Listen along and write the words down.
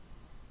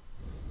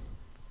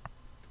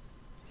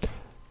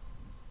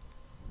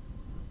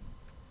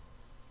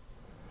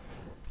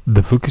The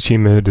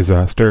Fukushima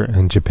disaster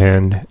and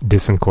Japan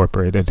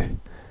Disincorporated.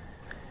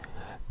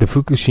 The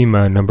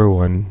Fukushima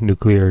 #1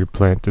 nuclear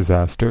plant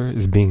disaster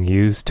is being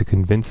used to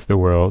convince the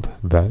world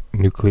that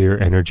nuclear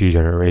energy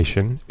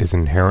generation is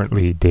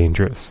inherently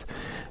dangerous,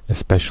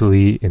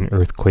 especially in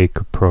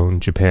earthquake-prone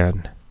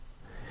Japan.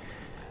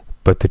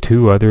 But the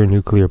two other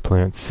nuclear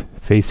plants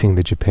facing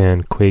the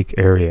Japan quake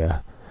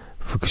area,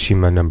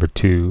 Fukushima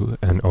 #2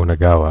 and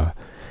Onagawa,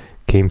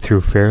 came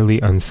through fairly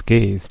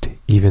unscathed,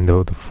 even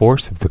though the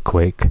force of the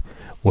quake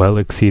well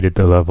exceeded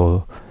the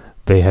level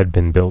they had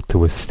been built to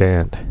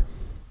withstand.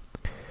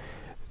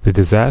 The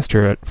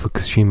disaster at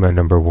Fukushima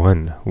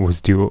 #1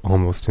 was due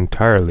almost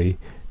entirely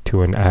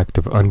to an act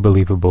of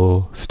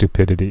unbelievable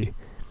stupidity.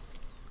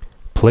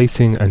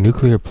 Placing a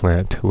nuclear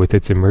plant with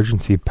its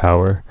emergency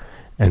power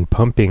and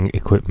pumping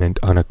equipment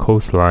on a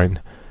coastline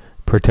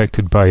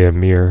protected by a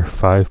mere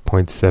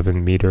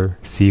 5.7-meter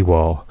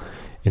seawall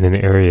in an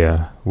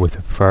area with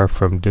a far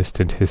from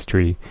distant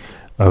history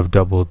of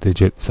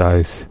double-digit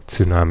size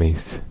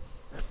tsunamis.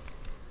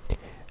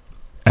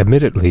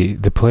 Admittedly,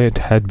 the plant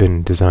had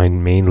been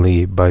designed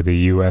mainly by the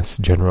U.S.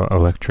 General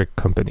Electric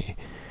Company,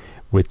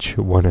 which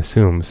one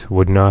assumes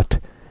would not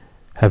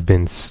have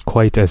been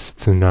quite as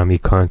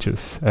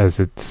tsunami-conscious as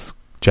its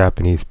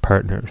Japanese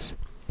partners.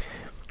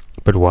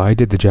 But why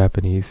did the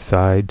Japanese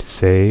side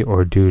say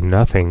or do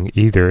nothing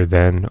either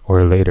then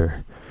or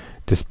later,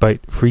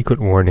 despite frequent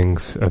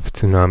warnings of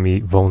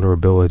tsunami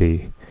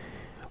vulnerability,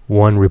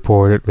 one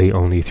reportedly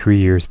only 3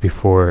 years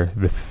before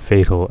the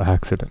fatal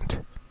accident?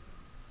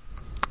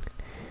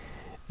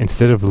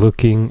 Instead of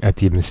looking at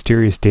the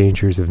mysterious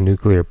dangers of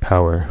nuclear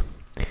power,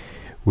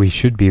 we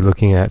should be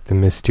looking at the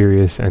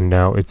mysterious and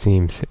now, it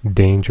seems,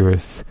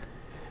 dangerous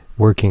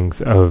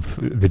workings of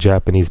the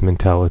Japanese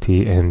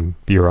mentality and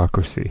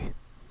bureaucracy.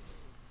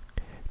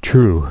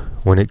 True,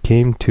 when it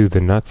came to the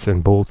nuts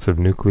and bolts of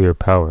nuclear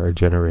power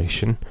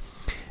generation,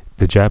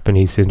 the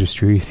Japanese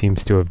industry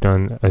seems to have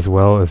done as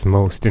well as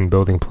most in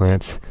building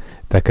plants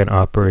that can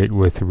operate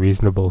with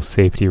reasonable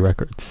safety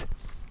records.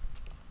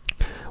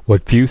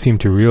 What few seem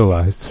to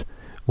realize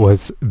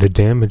was the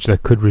damage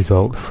that could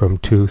result from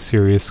two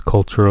serious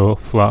cultural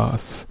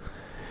flaws.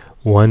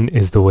 One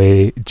is the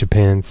way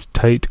Japan's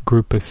tight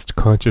groupist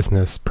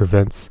consciousness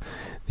prevents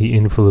the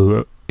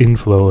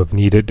inflow of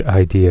needed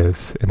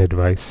ideas and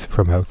advice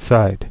from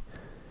outside.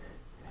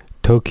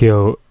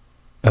 Tokyo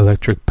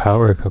Electric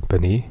Power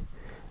Company,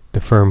 the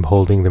firm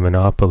holding the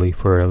monopoly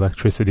for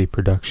electricity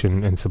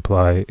production and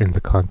supply in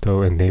the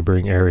Kanto and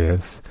neighboring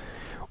areas,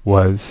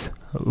 was,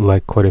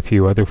 like quite a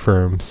few other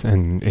firms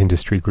and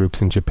industry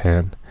groups in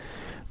Japan,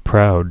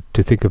 proud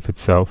to think of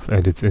itself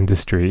and its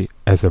industry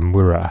as a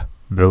mura,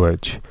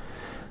 village,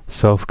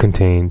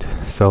 self-contained,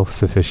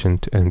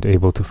 self-sufficient, and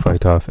able to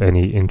fight off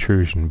any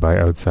intrusion by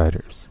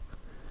outsiders.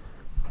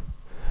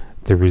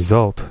 The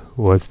result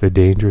was the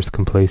dangerous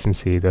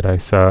complacency that I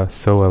saw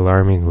so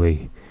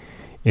alarmingly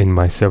in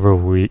my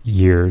several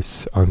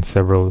years on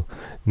several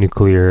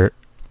nuclear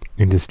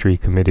industry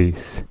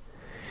committees,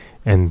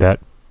 and that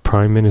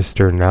Prime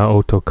Minister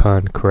Naoto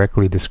Kan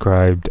correctly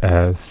described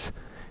as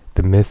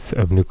the myth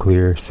of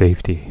nuclear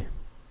safety.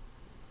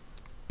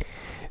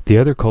 The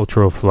other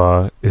cultural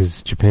flaw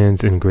is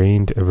Japan's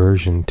ingrained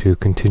aversion to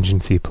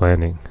contingency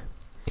planning,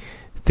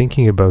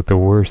 thinking about the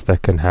worst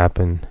that can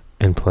happen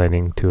and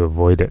planning to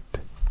avoid it.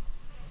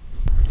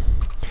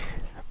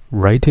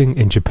 Writing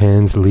in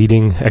Japan's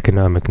leading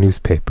economic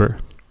newspaper,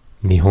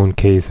 Nihon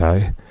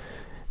Keizai,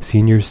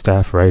 senior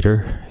staff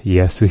writer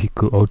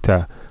Yasuhiko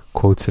Ota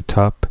quotes a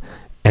top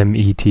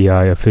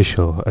METI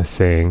official as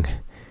saying,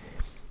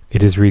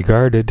 "It is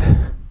regarded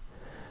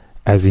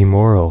as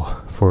immoral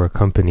for a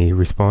company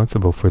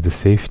responsible for the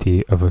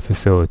safety of a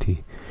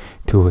facility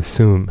to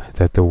assume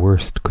that the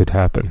worst could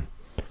happen.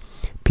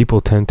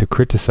 People tend to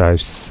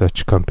criticize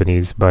such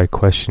companies by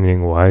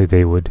questioning why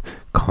they would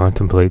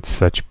contemplate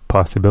such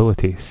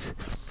possibilities.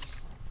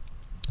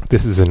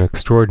 This is an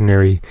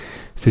extraordinary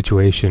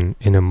situation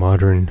in a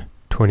modern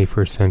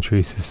 21st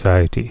century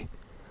society.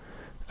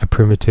 A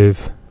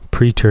primitive,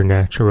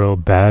 preternatural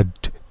bad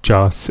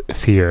joss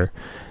fear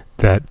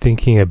that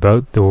thinking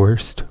about the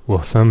worst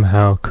will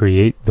somehow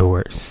create the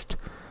worst.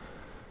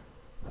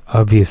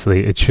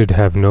 Obviously, it should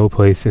have no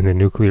place in the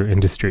nuclear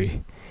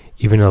industry,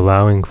 even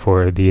allowing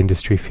for the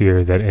industry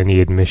fear that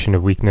any admission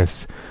of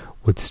weakness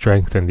would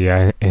strengthen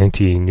the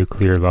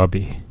anti-nuclear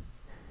lobby.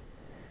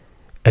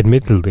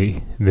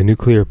 Admittedly, the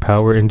nuclear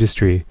power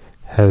industry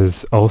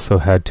has also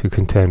had to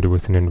contend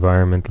with an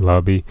environment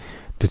lobby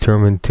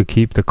determined to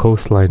keep the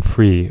coastline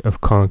free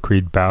of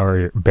concrete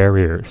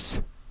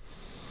barriers.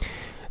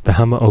 The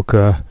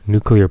Hamaoka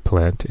nuclear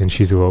plant in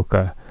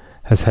Shizuoka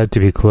has had to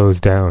be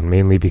closed down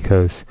mainly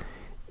because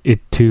it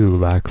too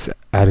lacks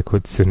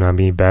adequate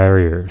tsunami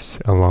barriers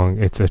along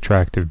its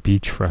attractive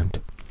beachfront.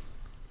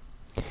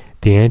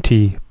 The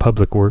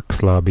anti-public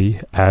works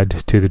lobby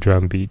add to the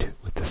drumbeat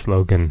with the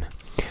slogan,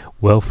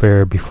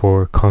 "Welfare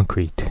before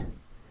concrete."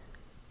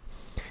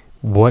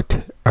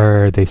 What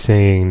are they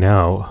saying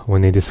now when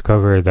they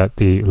discover that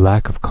the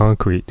lack of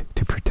concrete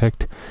to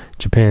protect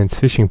Japan's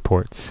fishing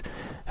ports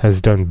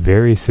has done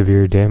very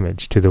severe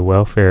damage to the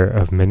welfare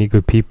of many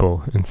good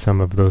people in some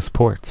of those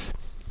ports.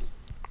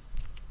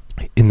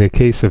 In the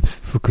case of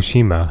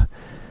Fukushima,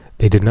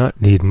 they did not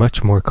need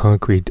much more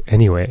concrete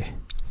anyway.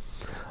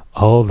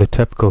 All the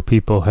TEPCO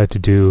people had to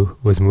do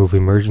was move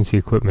emergency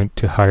equipment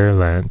to higher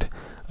land,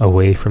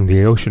 away from the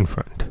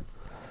oceanfront.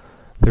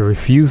 The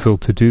refusal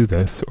to do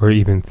this, or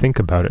even think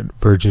about it,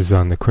 verges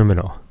on the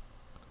criminal.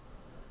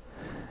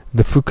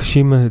 The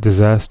Fukushima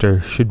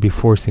disaster should be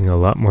forcing a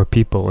lot more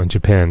people in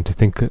Japan to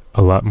think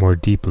a lot more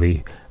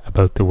deeply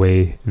about the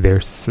way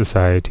their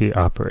society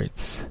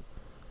operates.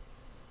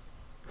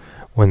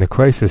 When the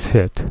crisis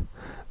hit,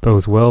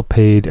 those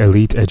well-paid,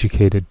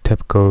 elite-educated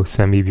TEPCO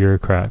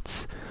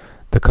semi-bureaucrats,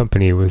 the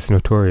company was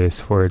notorious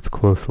for its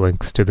close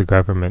links to the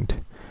government,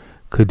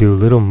 could do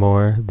little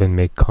more than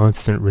make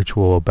constant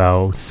ritual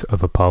bows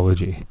of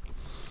apology.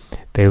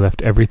 They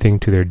left everything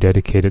to their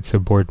dedicated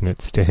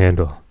subordinates to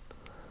handle.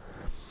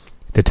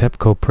 The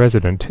TEPCO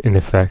president, in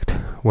effect,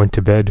 went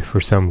to bed for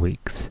some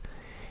weeks.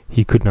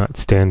 He could not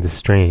stand the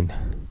strain.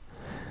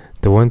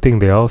 The one thing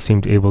they all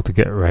seemed able to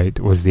get right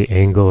was the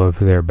angle of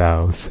their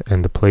bows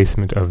and the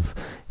placement of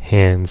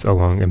hands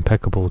along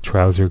impeccable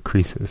trouser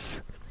creases.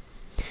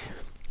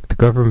 The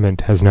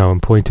government has now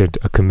appointed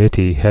a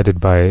committee headed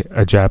by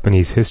a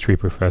Japanese history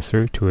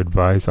professor to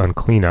advise on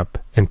cleanup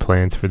and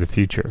plans for the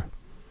future.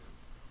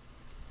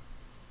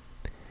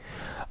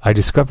 I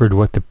discovered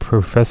what the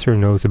professor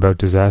knows about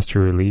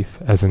disaster relief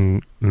as a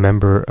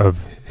member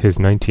of his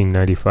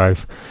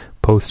 1995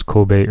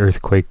 post-Kobe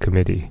earthquake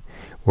committee,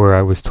 where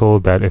I was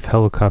told that if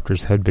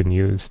helicopters had been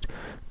used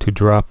to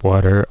drop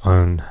water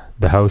on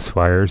the house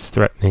fires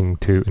threatening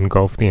to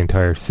engulf the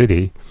entire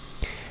city,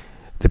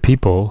 the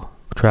people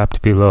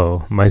trapped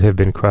below might have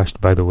been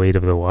crushed by the weight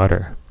of the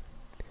water.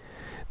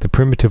 The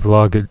primitive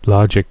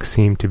logic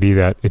seemed to be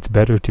that it's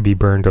better to be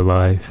burned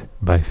alive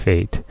by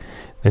fate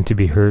than to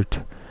be hurt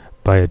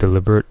by a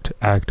deliberate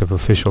act of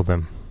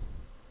officialdom.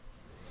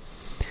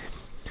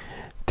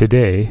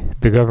 Today,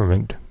 the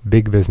government,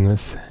 big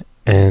business,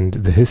 and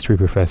the history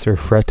professor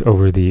fret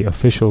over the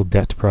official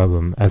debt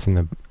problem as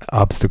an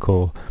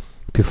obstacle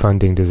to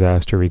funding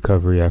disaster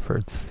recovery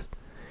efforts.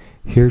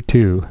 Here,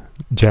 too,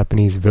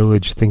 Japanese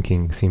village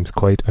thinking seems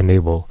quite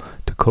unable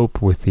to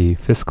cope with the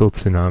fiscal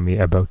tsunami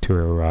about to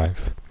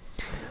arrive.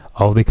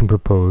 All they can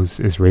propose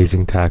is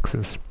raising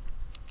taxes,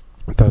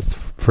 thus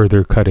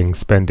further cutting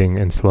spending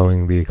and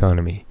slowing the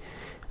economy,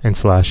 and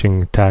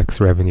slashing tax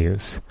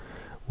revenues,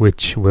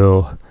 which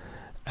will,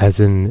 as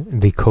in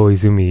the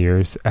Koizumi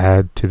years,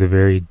 add to the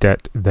very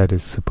debt that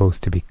is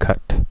supposed to be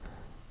cut.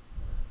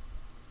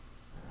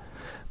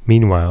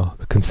 Meanwhile,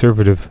 the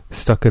conservative,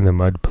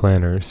 stuck-in-the-mud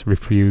planners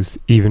refuse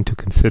even to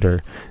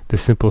consider the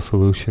simple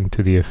solution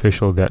to the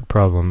official debt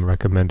problem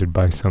recommended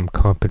by some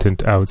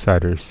competent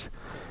outsiders: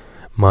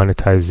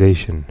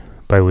 monetization,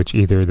 by which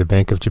either the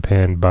Bank of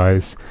Japan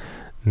buys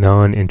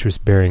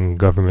non-interest-bearing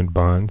government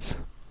bonds,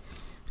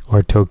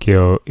 or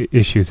Tokyo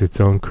issues its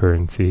own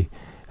currency,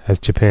 as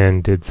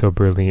Japan did so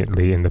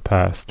brilliantly in the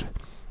past,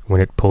 when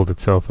it pulled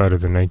itself out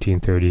of the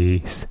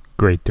 1930s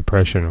Great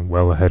Depression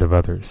well ahead of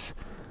others.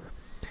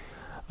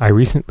 I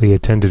recently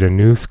attended a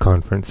news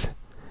conference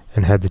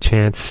and had the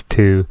chance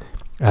to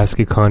ask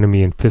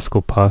Economy and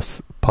Fiscal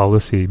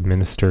Policy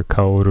Minister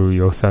Kaoru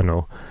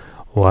Yosano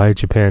why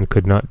Japan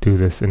could not do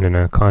this in an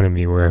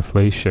economy where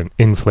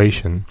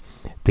inflation,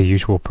 the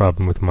usual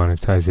problem with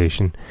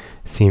monetization,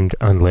 seemed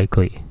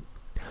unlikely.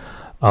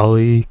 All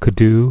he could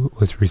do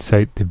was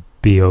recite the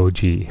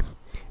BOG,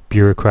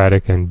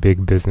 bureaucratic and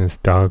big business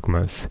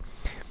dogmas,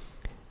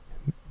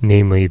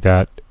 namely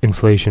that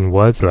inflation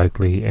was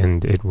likely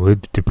and it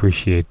would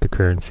depreciate the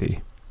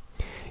currency.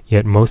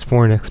 Yet most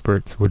foreign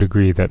experts would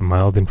agree that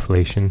mild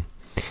inflation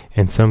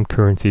and some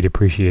currency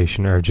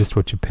depreciation are just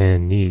what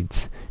Japan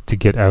needs to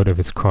get out of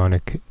its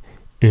chronic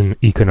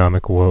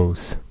economic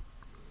woes.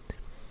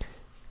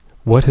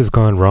 What has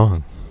gone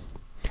wrong?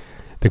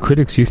 The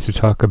critics used to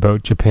talk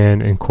about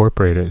Japan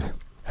Incorporated,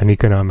 an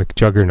economic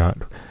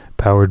juggernaut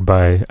powered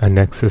by a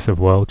nexus of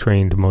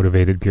well-trained,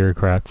 motivated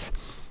bureaucrats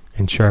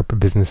and sharp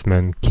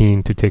businessmen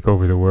keen to take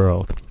over the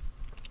world.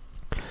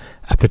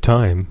 At the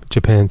time,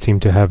 Japan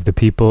seemed to have the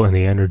people and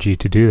the energy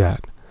to do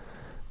that.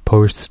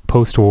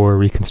 Post-war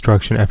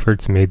reconstruction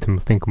efforts made them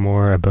think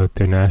more about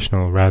their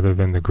national rather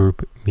than the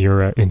group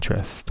Miura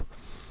interest.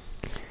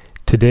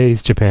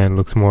 Today's Japan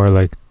looks more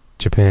like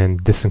Japan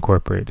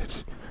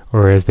Disincorporated,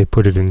 or as they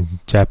put it in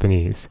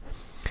Japanese,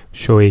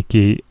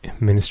 Shoeki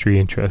ministry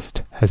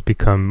interest has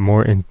become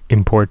more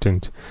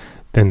important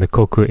than the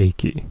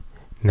Kokueiki,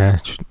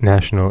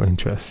 national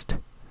interest.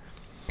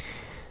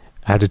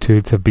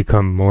 Attitudes have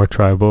become more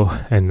tribal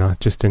and not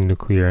just in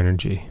nuclear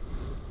energy.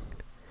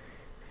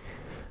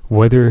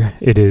 Whether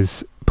it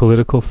is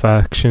political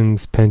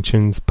factions,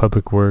 pensions,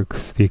 public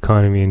works, the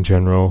economy in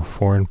general,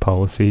 foreign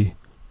policy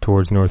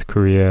towards North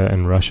Korea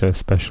and Russia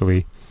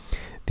especially,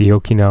 the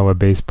Okinawa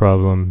base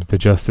problem, the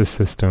justice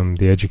system,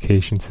 the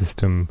education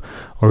system,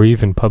 or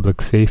even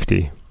public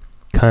safety,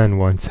 Khan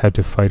once had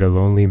to fight a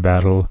lonely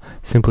battle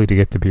simply to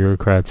get the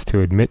bureaucrats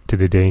to admit to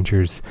the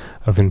dangers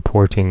of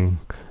importing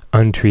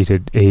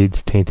untreated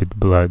AIDS-tainted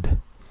blood.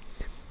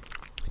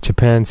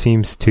 Japan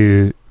seems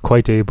to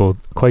quite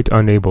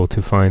unable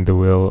to find the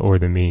will or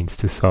the means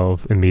to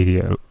solve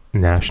immediate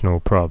national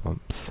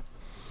problems.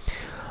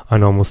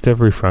 On almost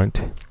every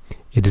front,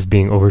 it is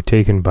being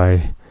overtaken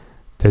by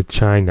the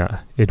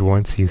China it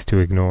once used to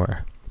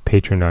ignore,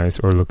 patronize,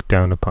 or look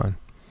down upon.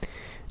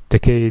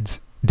 Decades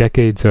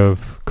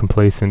of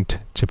complacent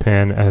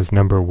Japan as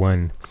number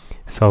one,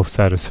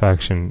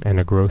 self-satisfaction, and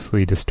a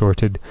grossly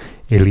distorted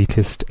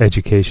elitist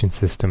education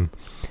system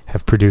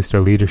have produced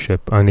a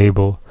leadership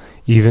unable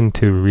even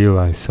to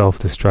realize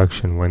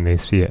self-destruction when they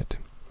see it.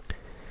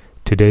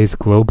 Today's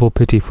global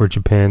pity for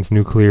Japan's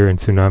nuclear and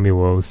tsunami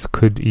woes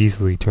could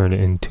easily turn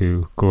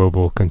into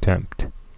global contempt.